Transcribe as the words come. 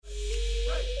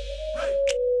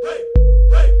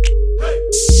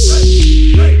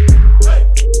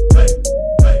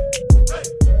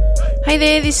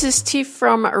there, this is Tiff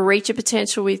from Reach Your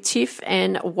Potential with Tiff,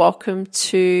 and welcome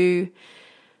to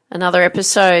another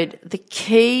episode, The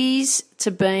Keys to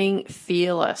Being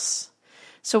Fearless.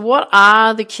 So what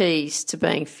are the keys to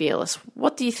being fearless?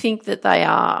 What do you think that they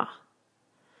are?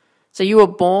 So you were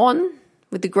born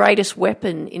with the greatest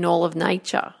weapon in all of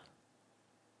nature.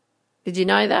 Did you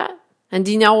know that? And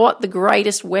do you know what the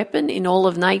greatest weapon in all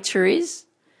of nature is?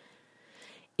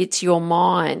 It's your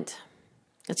mind.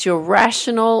 It's your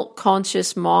rational,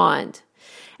 conscious mind.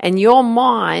 And your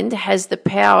mind has the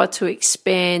power to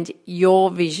expand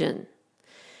your vision.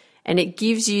 And it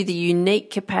gives you the unique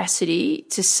capacity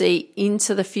to see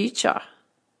into the future.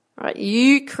 Right?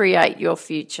 You create your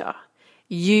future.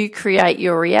 You create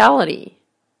your reality.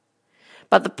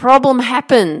 But the problem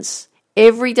happens.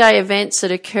 Everyday events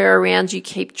that occur around you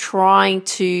keep trying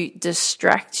to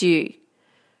distract you.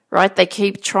 Right? They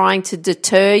keep trying to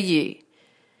deter you.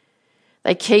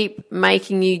 They keep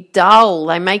making you dull.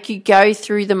 They make you go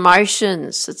through the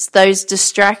motions. It's those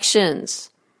distractions.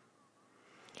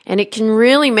 And it can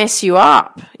really mess you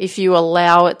up if you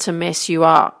allow it to mess you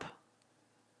up.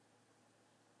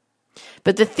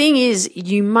 But the thing is,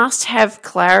 you must have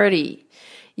clarity.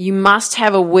 You must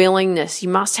have a willingness. You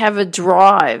must have a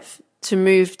drive to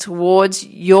move towards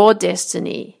your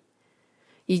destiny.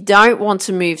 You don't want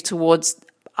to move towards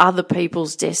other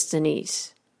people's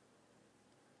destinies.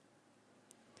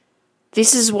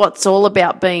 This is what's all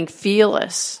about being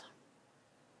fearless.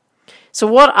 So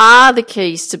what are the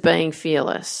keys to being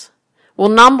fearless? Well,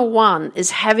 number one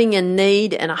is having a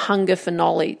need and a hunger for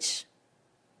knowledge.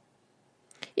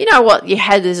 You know what you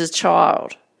had as a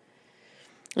child?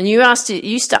 And you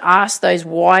used to ask those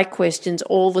why questions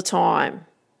all the time.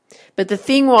 But the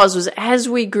thing was as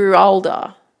we grew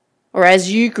older, or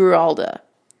as you grew older,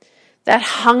 that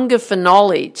hunger for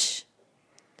knowledge,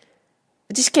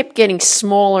 it just kept getting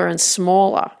smaller and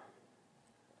smaller.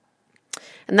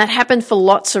 And that happened for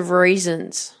lots of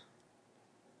reasons.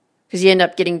 Because you end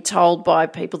up getting told by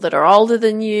people that are older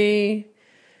than you,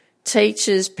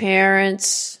 teachers,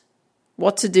 parents,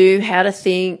 what to do, how to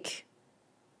think.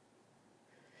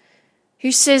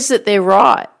 Who says that they're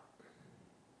right?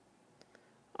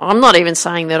 I'm not even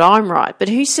saying that I'm right, but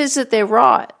who says that they're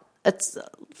right? It's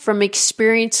from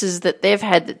experiences that they've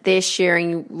had that they're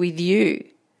sharing with you.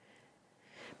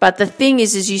 But the thing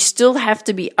is you still have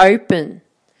to be open.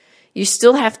 You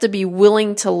still have to be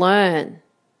willing to learn.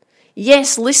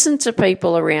 Yes, listen to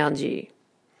people around you.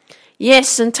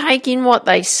 Yes, and take in what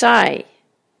they say.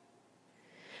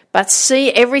 But see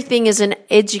everything as an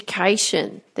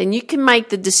education. Then you can make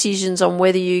the decisions on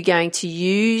whether you're going to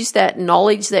use that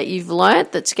knowledge that you've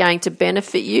learnt that's going to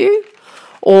benefit you,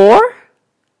 or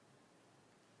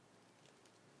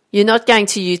you're not going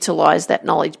to utilise that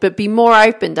knowledge. But be more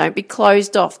open. Don't be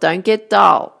closed off. Don't get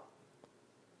dull.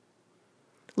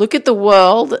 Look at the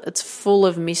world. It's full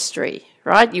of mystery,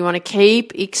 right? You want to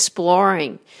keep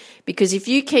exploring. Because if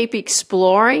you keep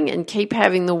exploring and keep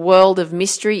having the world of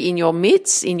mystery in your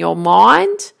midst, in your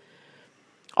mind,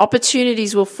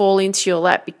 opportunities will fall into your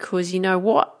lap because you know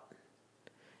what?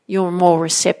 You're more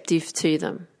receptive to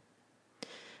them.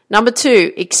 Number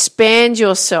two, expand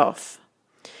yourself.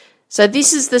 So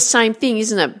this is the same thing,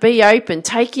 isn't it? Be open.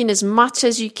 Take in as much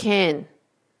as you can.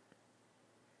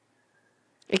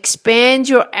 Expand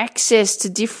your access to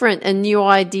different and new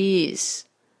ideas.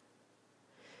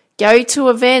 Go to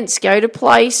events, go to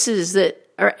places that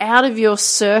are out of your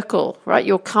circle, right?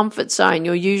 Your comfort zone,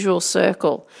 your usual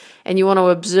circle. And you want to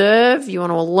observe, you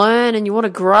want to learn, and you want to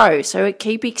grow. So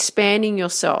keep expanding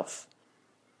yourself.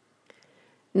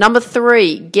 Number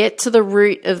three, get to the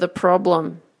root of the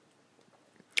problem.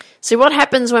 See, what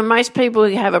happens when most people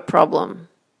have a problem?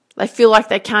 They feel like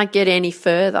they can't get any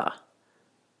further.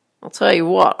 I'll tell you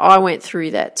what, I went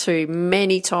through that too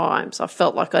many times. I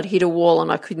felt like I'd hit a wall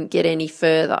and I couldn't get any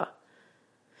further.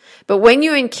 But when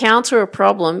you encounter a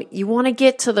problem, you want to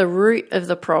get to the root of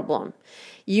the problem.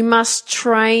 You must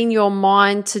train your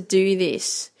mind to do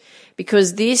this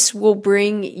because this will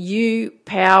bring you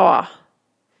power.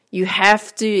 You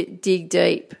have to dig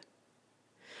deep.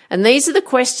 And these are the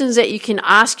questions that you can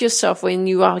ask yourself when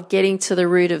you are getting to the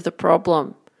root of the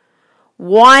problem.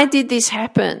 Why did this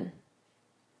happen?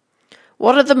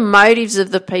 What are the motives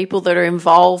of the people that are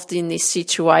involved in this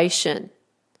situation?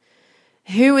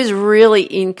 Who is really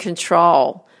in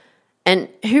control? And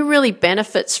who really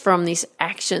benefits from this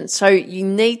action? So you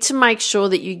need to make sure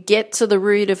that you get to the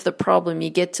root of the problem. You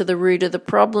get to the root of the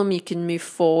problem, you can move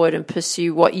forward and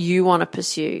pursue what you want to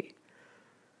pursue.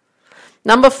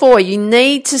 Number four, you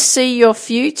need to see your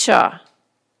future.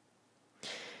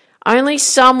 Only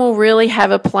some will really have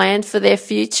a plan for their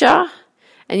future.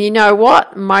 And you know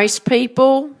what? Most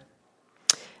people,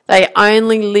 They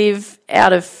only live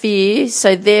out of fear.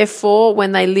 So therefore,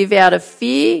 when they live out of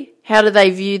fear, how do they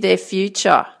view their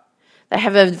future? They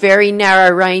have a very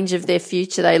narrow range of their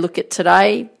future. They look at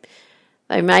today.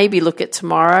 They maybe look at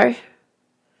tomorrow.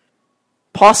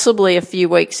 Possibly a few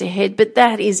weeks ahead, but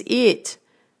that is it.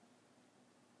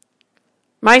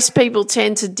 Most people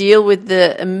tend to deal with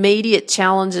the immediate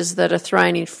challenges that are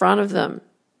thrown in front of them.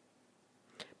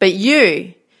 But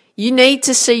you need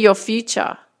to see your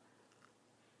future.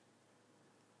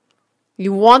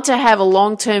 You want to have a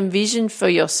long-term vision for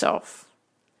yourself.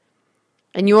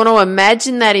 And you want to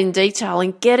imagine that in detail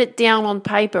and get it down on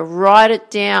paper, write it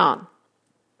down.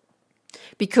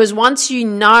 Because once you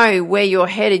know where you're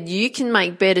headed, you can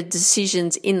make better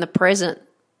decisions in the present.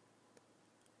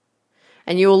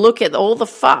 And you'll look at all the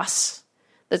fuss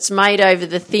that's made over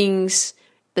the things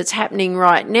that's happening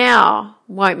right now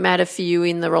won't matter for you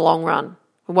in the long run.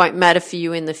 It won't matter for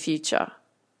you in the future.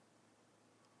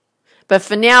 But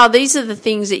for now, these are the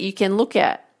things that you can look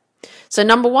at. So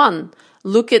 1,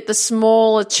 look at the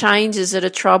smaller changes that are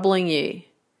troubling you.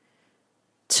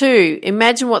 2,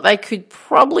 imagine what they could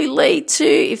probably lead to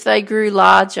if they grew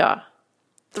larger.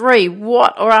 3,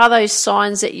 what or are those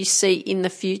signs that you see in the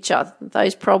future,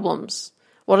 those problems?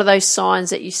 What are those signs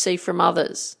that you see from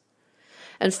others?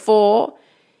 And 4,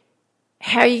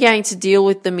 how are you going to deal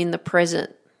with them in the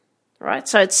present? Right?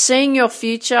 So it's seeing your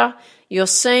future, you're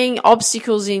seeing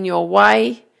obstacles in your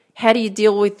way. How do you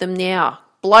deal with them now?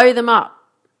 Blow them up.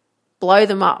 Blow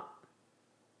them up.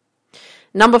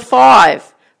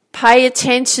 5, pay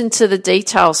attention to the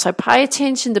details. So pay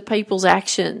attention to people's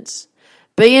actions.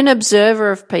 Be an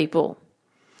observer of people.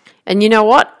 And you know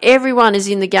what? Everyone is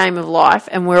in the game of life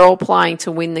and we're all playing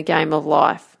to win the game of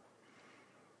life.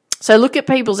 So look at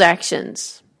people's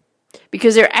actions.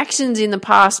 Because their actions in the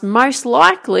past most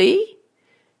likely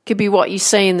could be what you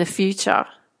see in the future.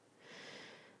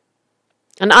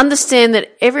 And understand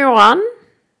that everyone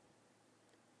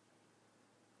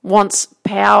wants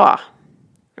power,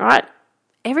 right?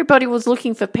 Everybody was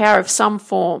looking for power of some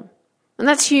form. And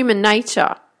that's human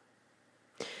nature.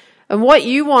 And what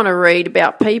you want to read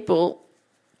about people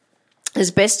as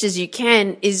best as you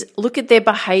can is look at their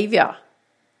behaviour,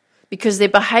 because their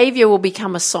behaviour will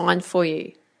become a sign for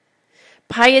you.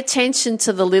 Pay attention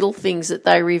to the little things that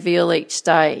they reveal each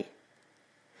day,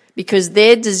 because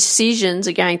their decisions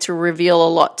are going to reveal a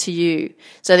lot to you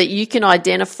so that you can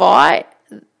identify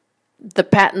the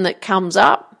pattern that comes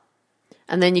up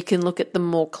and then you can look at them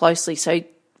more closely. So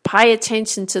pay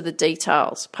attention to the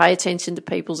details. Pay attention to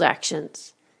people's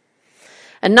actions.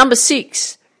 And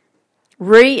 6,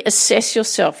 reassess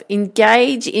yourself.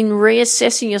 Engage in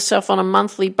reassessing yourself on a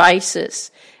monthly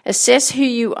basis. Assess who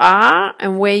you are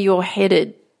and where you're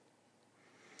headed.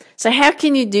 So how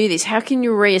can you do this? How can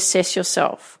you reassess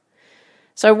yourself?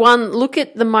 So 1, look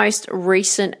at the most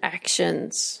recent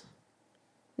actions.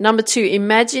 2,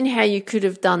 imagine how you could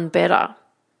have done better.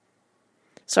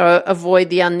 So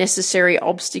avoid the unnecessary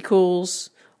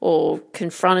obstacles or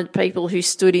confronted people who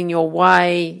stood in your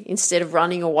way instead of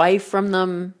running away from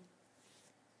them.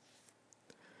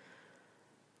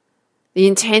 The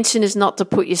intention is not to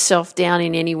put yourself down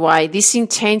in any way. This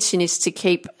intention is to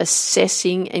keep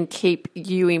assessing and keep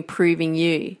you improving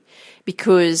you,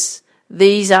 because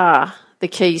these are the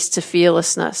keys to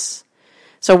fearlessness.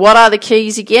 So what are the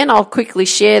keys again? I'll quickly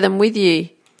share them with you.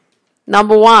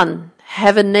 1,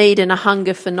 have a need and a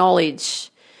hunger for knowledge.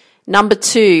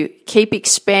 2, keep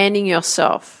expanding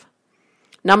yourself.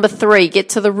 3, get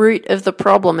to the root of the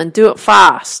problem and do it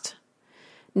fast.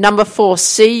 4,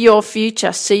 see your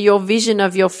future, see your vision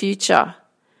of your future.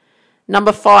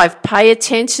 5, pay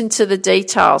attention to the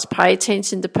details, pay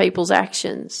attention to people's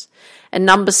actions. And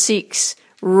 6,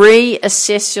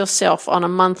 reassess yourself on a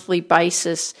monthly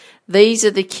basis. These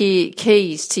are the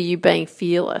keys to you being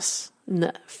fearless.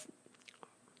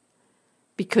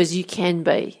 Because you can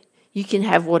be. You can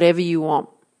have whatever you want.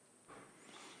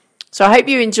 So I hope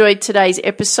you enjoyed today's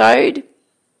episode.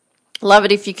 Love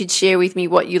it if you could share with me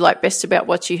what you like best about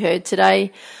what you heard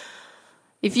today.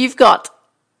 If you've got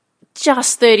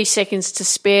just 30 seconds to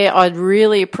spare, I'd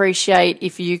really appreciate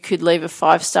if you could leave a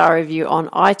 5-star review on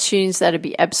iTunes. That'd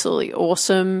be absolutely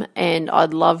awesome. And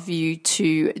I'd love you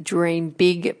to dream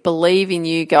big, believe in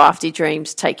you, go after your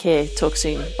dreams. Take care. Talk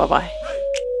soon. Bye-bye.